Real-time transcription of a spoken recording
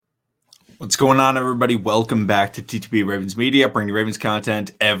What's going on, everybody? Welcome back to T2B Ravens Media. Bring you Ravens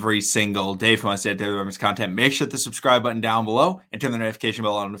content every single day. If you want to stay at daily Ravens content, make sure to hit the subscribe button down below and turn the notification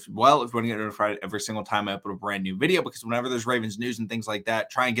bell on as well if you want to get notified every single time I upload a brand new video, because whenever there's Ravens news and things like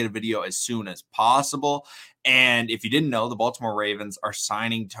that, try and get a video as soon as possible. And if you didn't know, the Baltimore Ravens are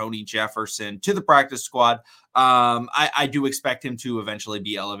signing Tony Jefferson to the practice squad. I do expect him to eventually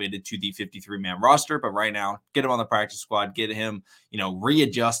be elevated to the 53-man roster, but right now, get him on the practice squad, get him,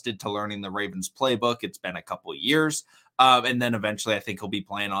 readjusted to learning the Ravens playbook. It's been a couple of years. And then eventually I think he'll be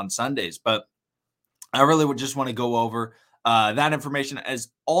playing on Sundays. But I really would just want to go over that information, as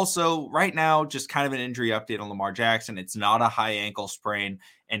also right now, just kind of an injury update on Lamar Jackson. It's not a high ankle sprain.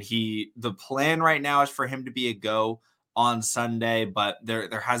 And the plan right now is for him to be a go on Sunday, but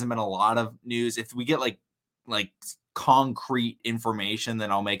there hasn't been a lot of news. If we get like concrete information, then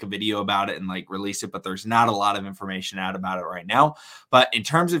I'll make a video about it and release it, but there's not a lot of information out about it right now. But in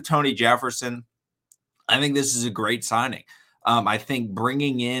terms of Tony Jefferson, I think this is a great signing. I think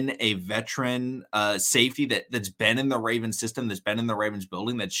bringing in a veteran safety that's been in the Ravens system, that's been in the Ravens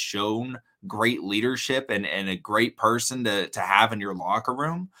building, that's shown great leadership and a great person to have in your locker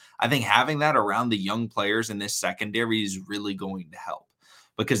room. I think having that around the young players in this secondary is really going to help.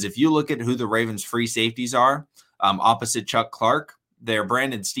 Because if you look at who the Ravens free safeties are, opposite Chuck Clark, they're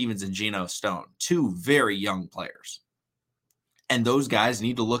Brandon Stephens and Geno Stone, two very young players. And those guys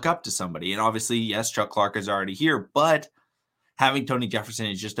need to look up to somebody. And obviously, yes, Chuck Clark is already here, but having Tony Jefferson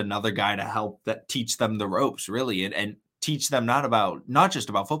is just another guy to help teach them the ropes, really, and teach them not just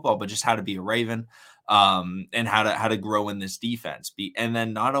about football, but just how to be a Raven, and how to grow in this defense. And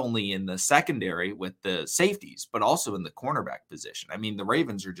then not only in the secondary with the safeties, but also in the cornerback position. I mean, the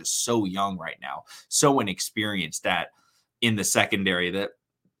Ravens are just so young right now, so inexperienced in the secondary, that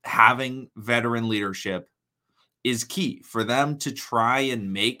having veteran leadership is key for them to try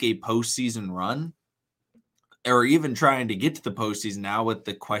and make a postseason run, or even trying to get to the postseason now with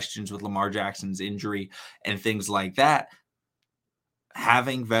the questions with Lamar Jackson's injury and things like that.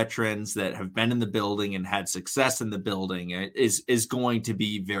 Having veterans that have been in the building and had success in the building is going to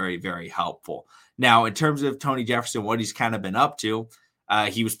be very, very helpful. Now, in terms of Tony Jefferson, what he's kind of been up to,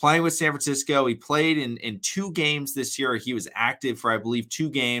 he was playing with San Francisco. He played in 2 games this year. He was active for, I believe,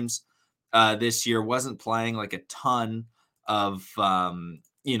 2 games this year. Wasn't playing like a ton of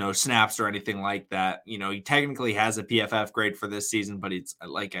snaps or anything like that. He technically has a PFF grade for this season, but it's,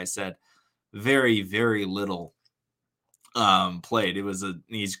 like I said, very, very little played.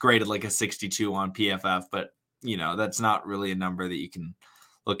 He's graded like a 62 on PFF, but that's not really a number that you can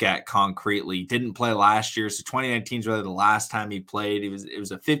look at concretely. Didn't play last year, so 2019 is really the last time he played. It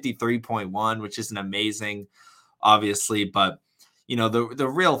was a 53.1, which isn't amazing, obviously, but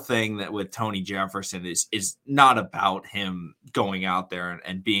the real thing that with Tony Jefferson is not about him going out there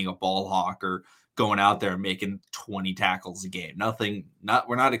and being a ball hawk, or going out there and making 20 tackles a game.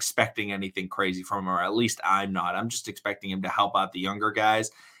 We're not expecting anything crazy from him, or at least I'm not. I'm just expecting him to help out the younger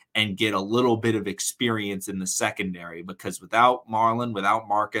guys and get a little bit of experience in the secondary, because without Marlon, without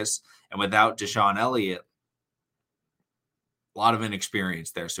Marcus, and without Deshaun Elliott, a lot of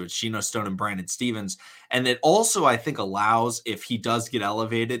inexperience there. So it's Geno Stone and Brandon Stephens. And it also, I think, allows, if he does get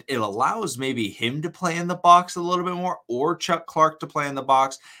elevated, it allows maybe him to play in the box a little bit more, or Chuck Clark to play in the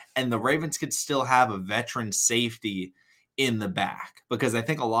box. And the Ravens could still have a veteran safety in the back, because I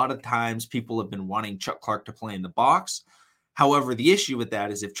think a lot of times people have been wanting Chuck Clark to play in the box. However, the issue with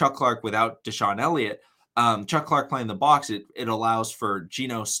that is if Chuck Clark without Deshaun Elliott, Chuck Clark playing the box, it allows for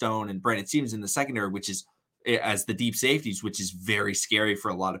Geno Stone and Brandon Stephens in the secondary, which is as the deep safeties, which is very scary for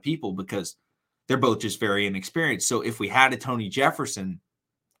a lot of people because they're both just very inexperienced. So if we had a Tony Jefferson,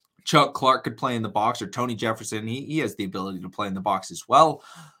 Chuck Clark could play in the box, or Tony Jefferson, he has the ability to play in the box as well.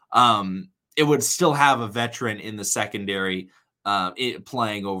 It would still have a veteran in the secondary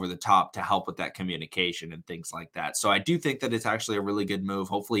playing over the top to help with that communication and things like that. So I do think that it's actually a really good move.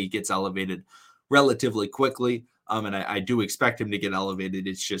 Hopefully he gets elevated relatively quickly. And I do expect him to get elevated.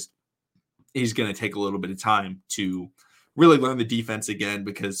 It's just, he's going to take a little bit of time to really learn the defense again,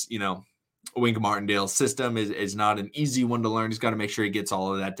 because, Wink Martindale's system is not an easy one to learn. He's got to make sure he gets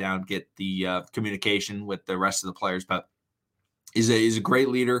all of that down, get the communication with the rest of the players. But he's a great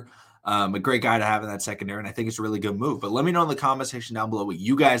leader, a great guy to have in that secondary, and I think it's a really good move. But let me know in the comment section down below what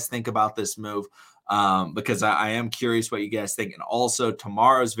you guys think about this move, because I am curious what you guys think. And also,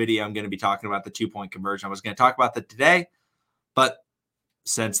 tomorrow's video, I'm going to be talking about the 2-point conversion. I was going to talk about that today, but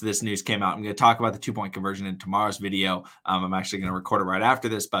since this news came out, I'm going to talk about the 2-point conversion in tomorrow's video. I'm actually going to record it right after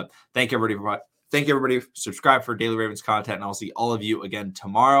this, but thank everybody. Subscribe for daily Ravens content, and I'll see all of you again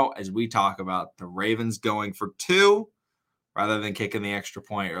tomorrow as we talk about the Ravens going for 2 rather than kicking the extra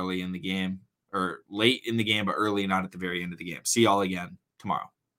point early in the game or late in the game, but early, not at the very end of the game. See y'all again tomorrow.